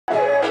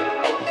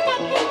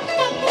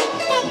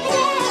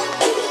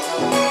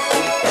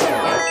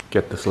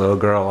Get this little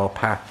girl all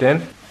packed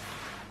in.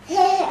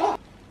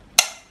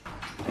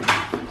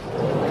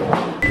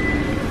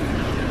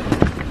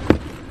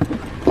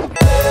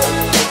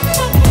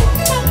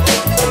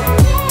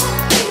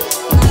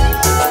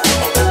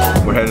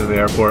 We're headed to the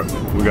airport.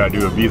 We gotta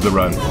do a visa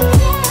run.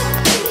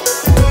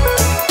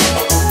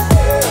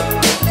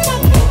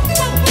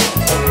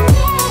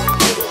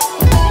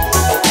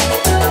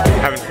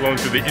 Haven't flown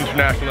to the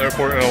international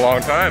airport in a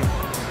long time.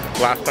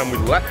 Last time we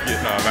left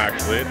Vietnam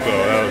actually, so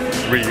that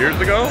was 3 years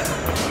ago.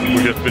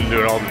 We've just been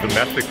doing all the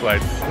domestic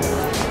flights.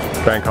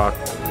 Bangkok.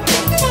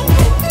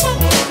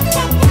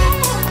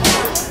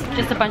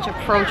 Just a bunch of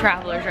pro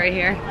travelers right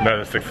here.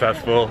 Another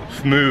successful,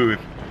 smooth,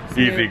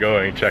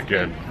 easygoing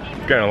check-in.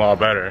 It's getting a lot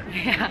better.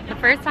 Yeah, the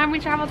first time we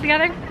traveled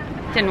together,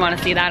 didn't want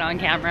to see that on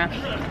camera.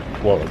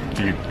 Well,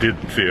 you did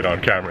see it on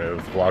camera. It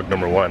was vlog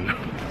number 1.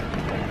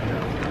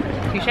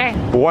 Touché.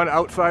 One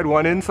outside,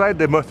 one inside.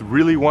 They must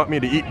really want me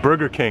to eat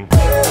Burger King.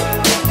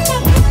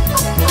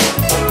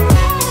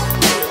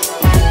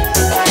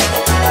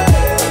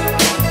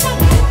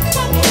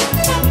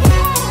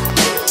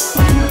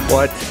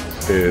 What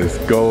is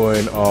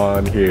going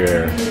on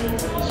here?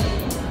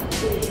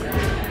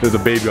 There's a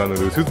baby on the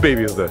loose. Whose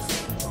baby is this?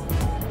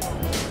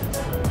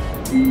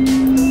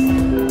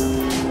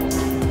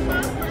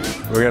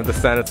 We're gonna have to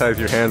sanitize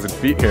your hands and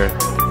feet here.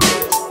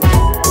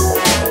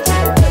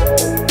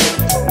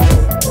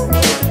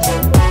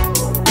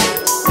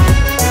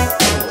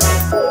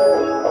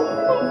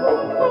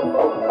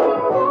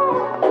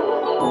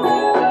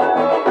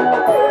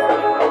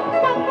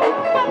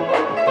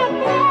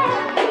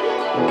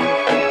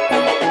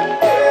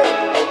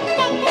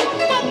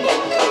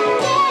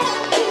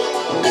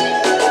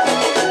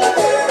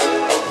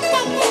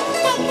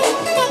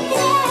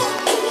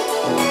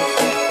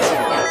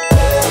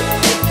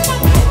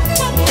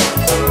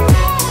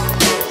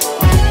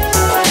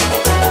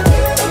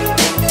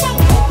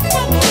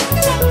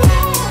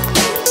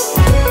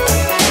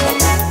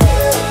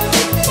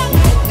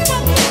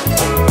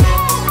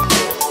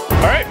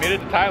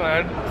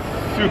 Thailand,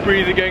 super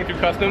easy getting through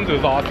customs. It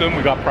was awesome.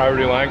 We got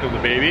priority line because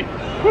of the baby.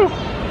 Whew.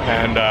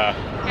 And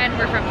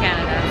we're from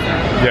Canada,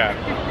 so.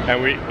 Yeah,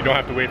 and we don't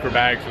have to wait for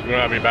bags because we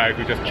don't have any bags.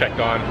 We just checked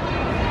on.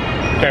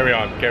 Carry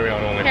on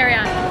only. Carry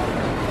on.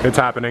 It's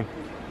happening.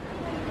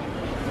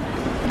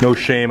 No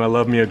shame. I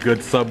love me a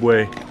good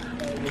Subway,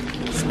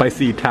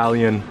 spicy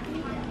Italian.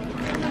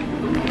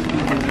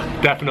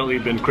 Definitely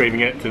been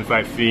craving it since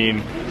I've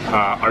seen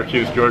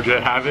Arceus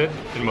Georgia have it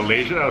in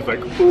Malaysia. I was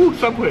like, ooh,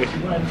 Subway.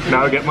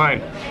 Now I get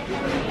mine.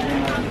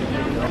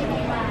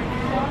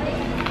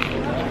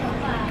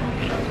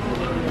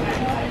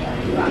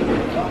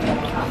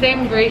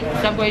 Same great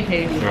Subway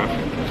taste. Yeah.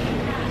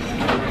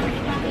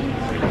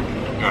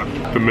 Yeah.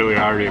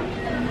 Familiarity.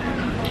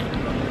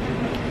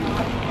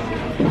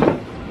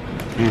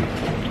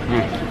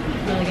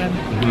 Really good.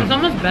 It's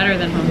almost better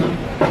than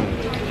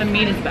home. The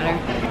meat is better.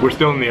 We're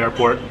still in the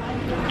airport.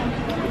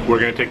 We're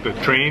gonna take the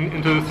train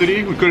into the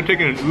city. We could have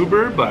taken an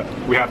Uber, but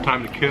we have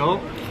time to kill.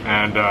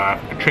 And a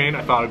train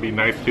I thought would be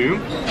nice too.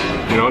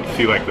 You know, to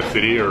see like the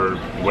city or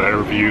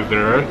whatever views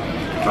there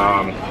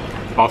are.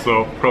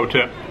 Also, pro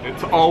tip,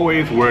 it's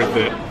always worth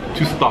it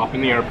to stop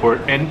in the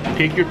airport and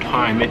take your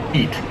time and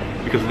eat.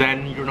 Because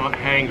then you're not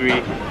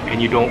hangry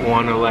and you don't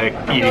wanna like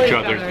eat each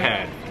other's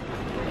head.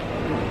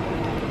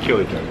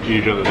 Kill each other, eat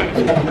each other's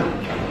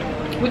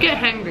heads. We get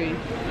hangry.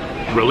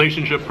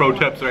 Relationship pro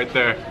tips right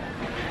there.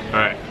 All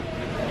right.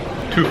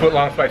 2 foot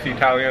long spicy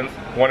Italians,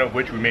 one of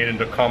which we made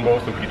into combo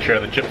so we could share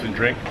the chips and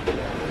drink.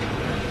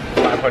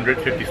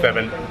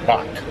 557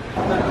 baht.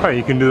 Oh,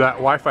 you can do that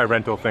Wi-Fi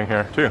rental thing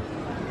here too.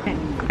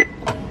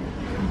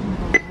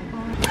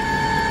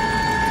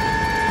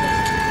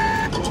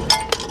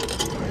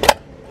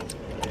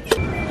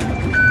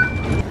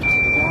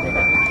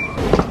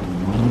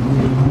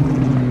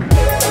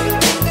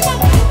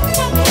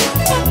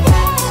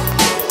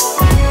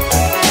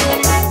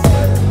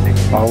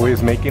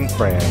 Always making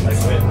friends.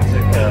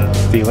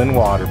 Stealing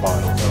water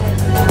bottles.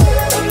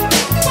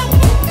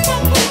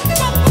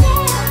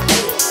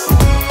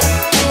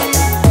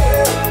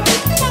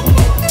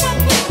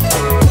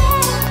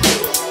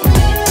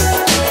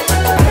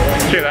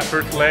 Okay, that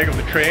first leg of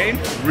the train,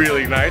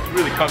 really nice,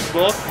 really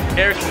comfortable.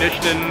 Air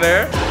conditioning in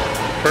there.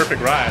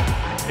 Perfect ride.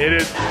 It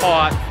is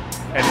hot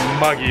and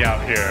muggy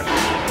out here.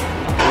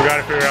 We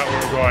gotta figure out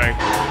where we're going.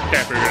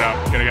 Can't figure it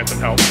out. Gonna get some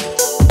help.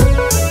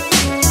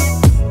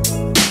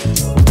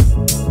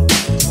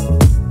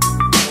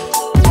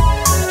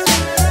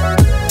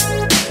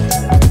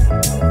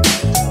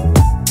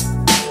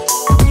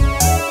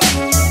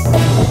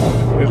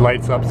 It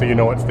lights up so you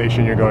know what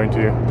station you're going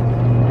to.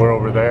 We're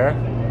over there,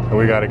 and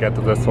we gotta get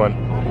to this one.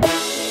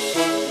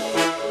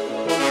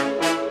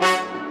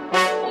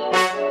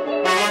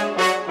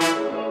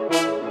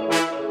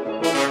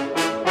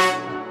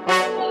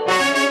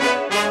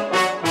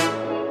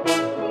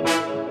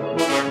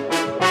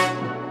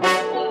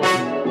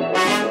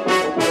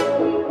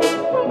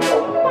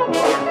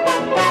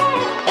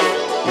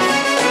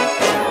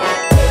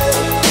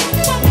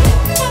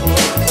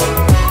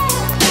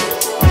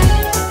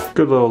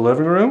 Good little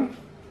living room.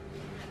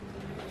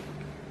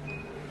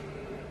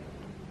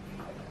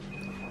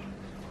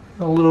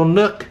 A little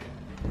nook.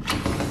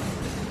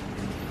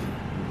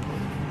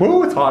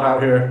 Whoa, it's hot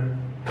out here.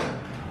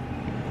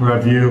 What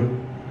a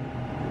view.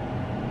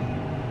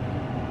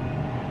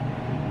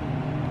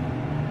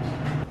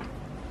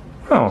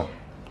 Oh,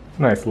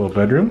 nice little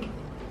bedroom.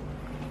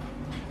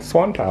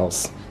 Swan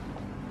tiles.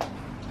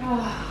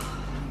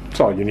 That's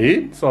all you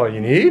need. That's all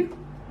you need.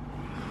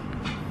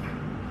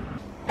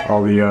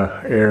 All the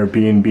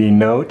Airbnb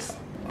notes.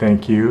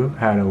 Thank you.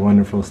 Had a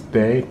wonderful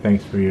stay.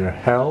 Thanks for your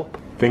help.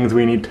 Things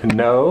we need to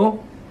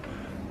know.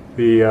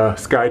 The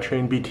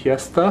SkyTrain BTS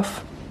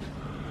stuff.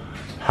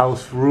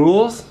 House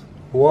rules.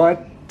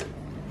 What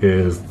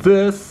is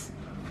this?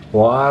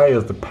 Why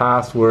is the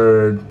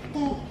password?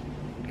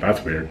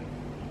 That's weird.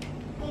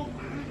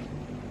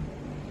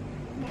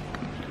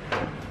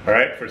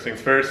 Alright, first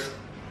things first.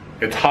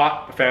 It's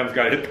hot. The fam's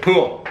gotta hit the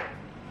pool.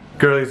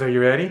 Girlies, are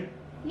you ready?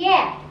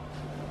 Yeah,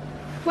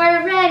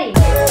 we're ready.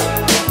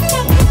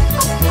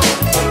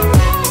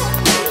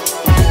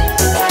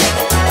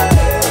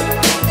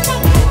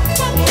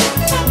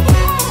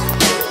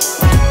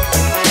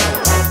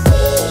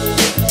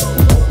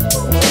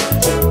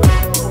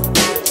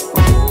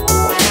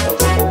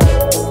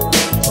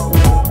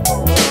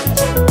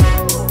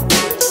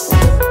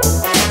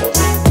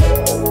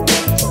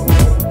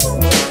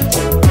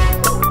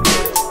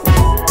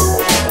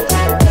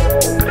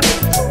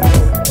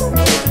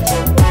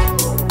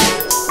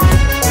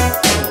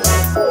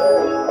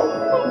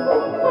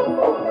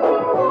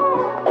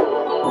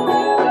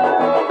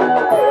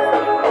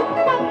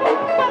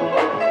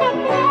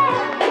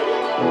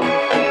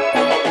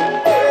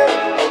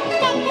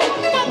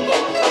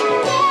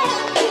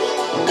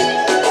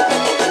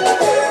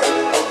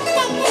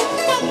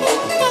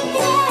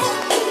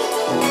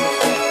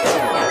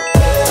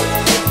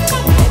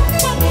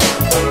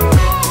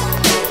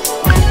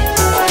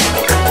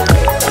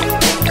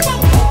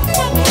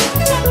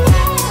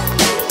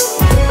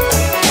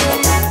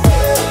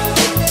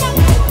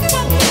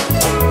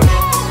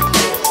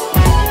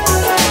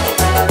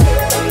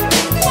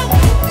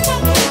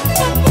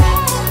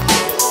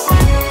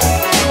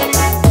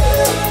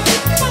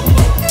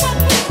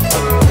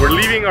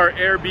 Our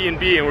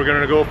Airbnb and we're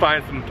gonna go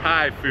find some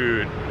Thai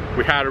food.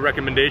 We had a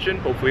recommendation,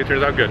 hopefully it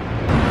turns out good.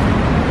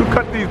 Who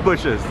cut these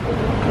bushes?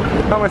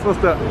 How am I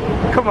supposed to,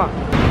 come on.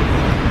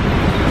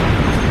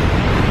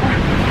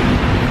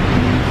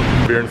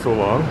 Beer in so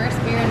long? First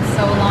beer in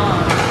so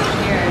long.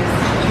 Cheers.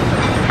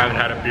 I haven't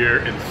had a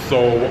beer in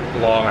so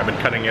long. I've been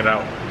cutting it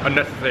out.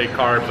 Unnecessary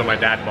carbs that my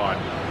dad bought.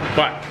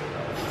 But,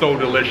 so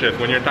delicious.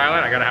 When you're in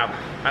Thailand, I gotta have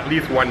at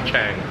least one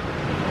chang.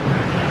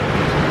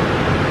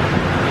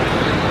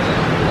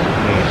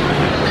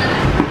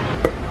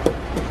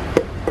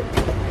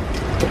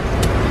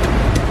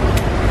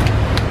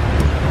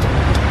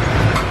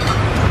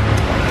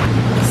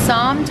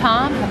 Som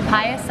Tom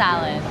papaya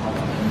salad.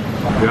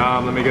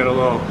 Yum, let me get a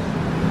little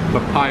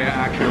papaya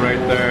action right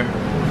there.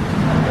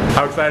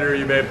 How excited are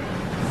you, babe?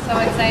 So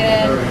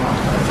excited.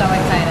 So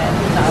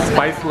excited.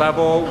 Spice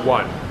level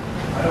 1.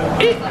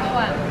 Spice level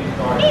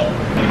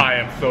 1. I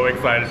am so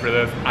excited for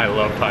this. I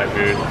love Thai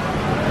food.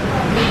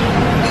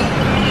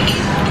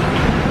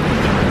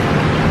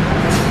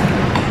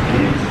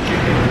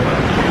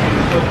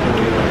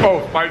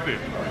 Oh, spicy.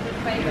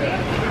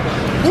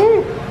 Spicy.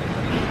 Woo!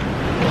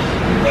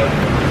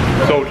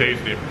 So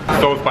tasty.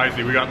 So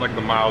spicy. We got like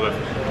the mildest.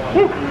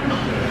 Woo!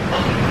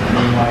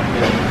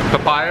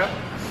 Papaya,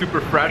 super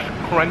fresh,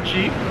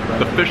 crunchy.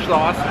 The fish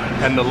sauce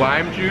and the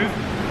lime juice,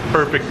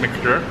 perfect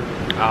mixture.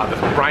 The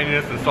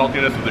brininess and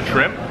saltiness of the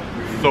shrimp,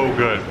 so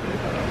good.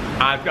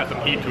 It's got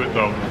some heat to it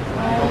though.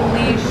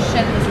 Holy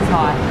shit, this is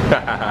hot.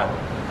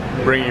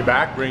 Bring you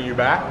back, bring you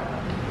back.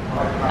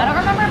 I don't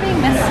remember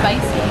being this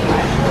spicy.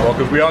 Well,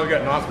 because we always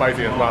get not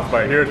spicy and it's not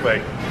spicy. Here it's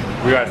like,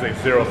 we gotta say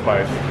 0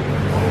 spice.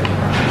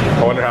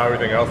 I wonder how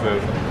everything else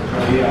is.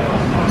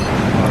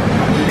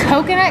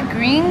 Coconut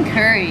green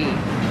curry.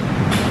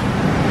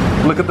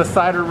 Look at the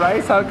cider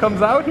rice, how it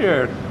comes out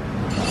here.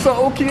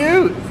 So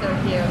cute. So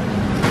cute.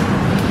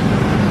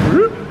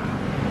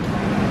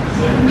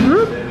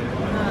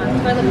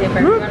 Toilet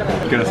paper.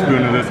 Get a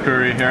spoon of this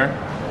curry here.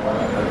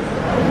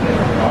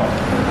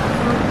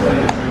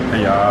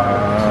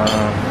 Yeah.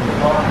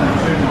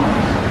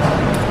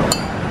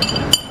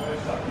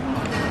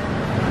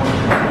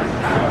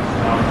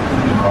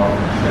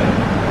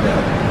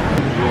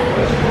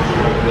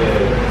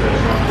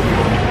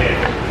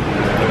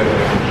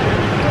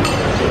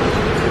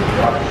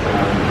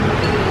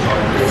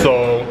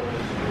 So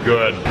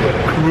good.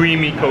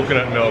 Creamy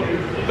coconut milk,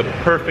 the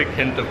perfect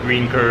hint of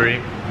green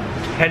curry,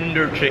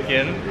 tender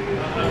chicken,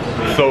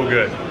 so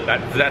good.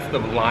 That zest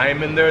of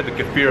lime in there, the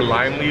kaffir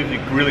lime leaves,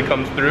 it really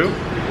comes through.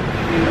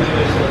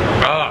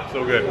 Ah,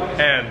 so good.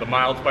 And the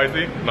mild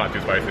spicy, not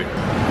too spicy.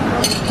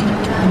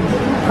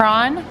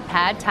 Prawn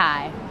pad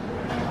thai.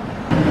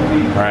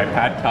 All right,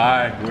 pad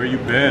thai, where you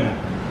been?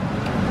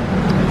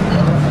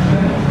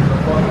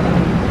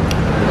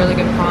 Really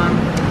good prawn.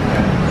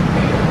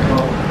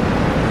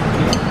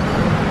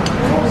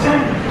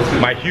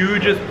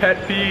 hugest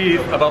pet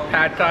peeve about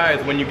pad thai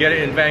is when you get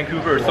it in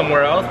Vancouver or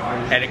somewhere else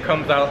and it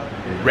comes out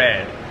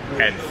red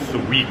and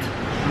sweet.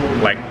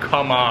 Like,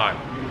 come on.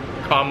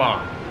 Come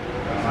on.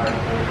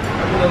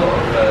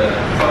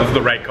 This is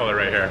the right color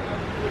right here.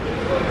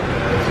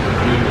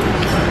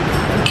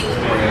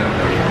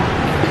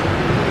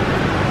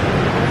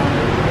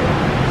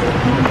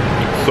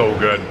 So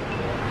good.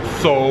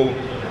 So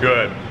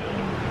good.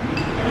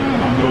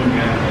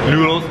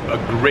 Noodles, a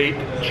great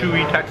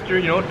chewy texture,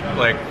 you know,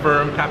 like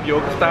firm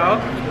tapioca style,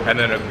 and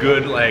then a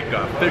good like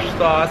fish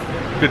sauce,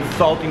 good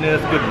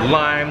saltiness, good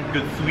lime,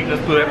 good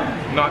sweetness to it,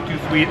 not too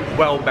sweet,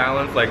 well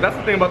balanced. Like that's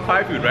the thing about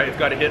Thai food, right? It's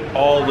got to hit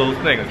all those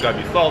things. It's got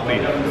to be salty,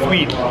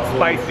 sweet,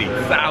 spicy,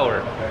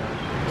 sour.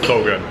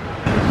 So good.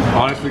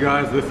 Honestly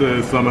guys, this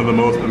is some of the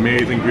most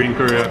amazing green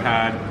curry I've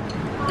had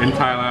in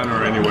Thailand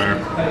or anywhere.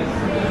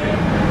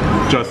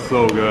 Just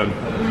so good.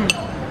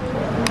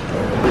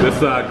 This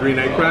green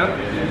eggplant,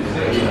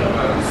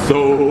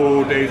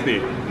 so tasty.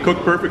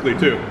 Cooked perfectly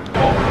too.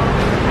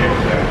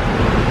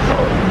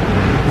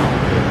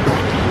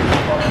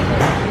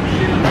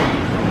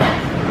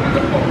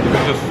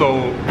 It's just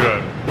so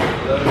good.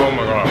 Oh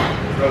my god.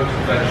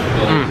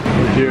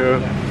 Thank you.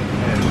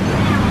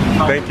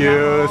 Thank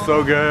you,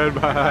 so good,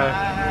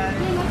 bye.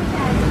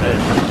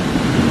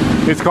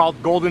 It's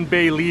called Golden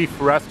Bay Leaf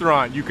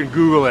Restaurant. You can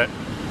Google it.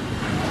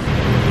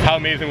 How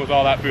amazing was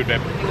all that food,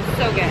 babe? It was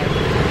so good.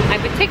 I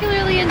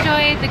particularly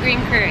enjoyed the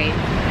green curry.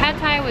 Pad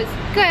Thai was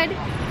good.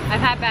 I've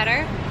had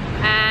better.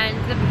 And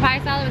the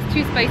papaya salad was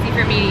too spicy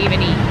for me to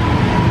even eat.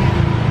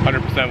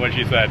 100% what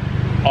she said.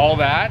 All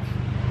that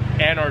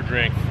and our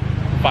drinks,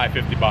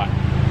 550 baht.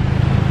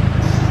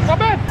 Not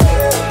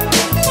bad.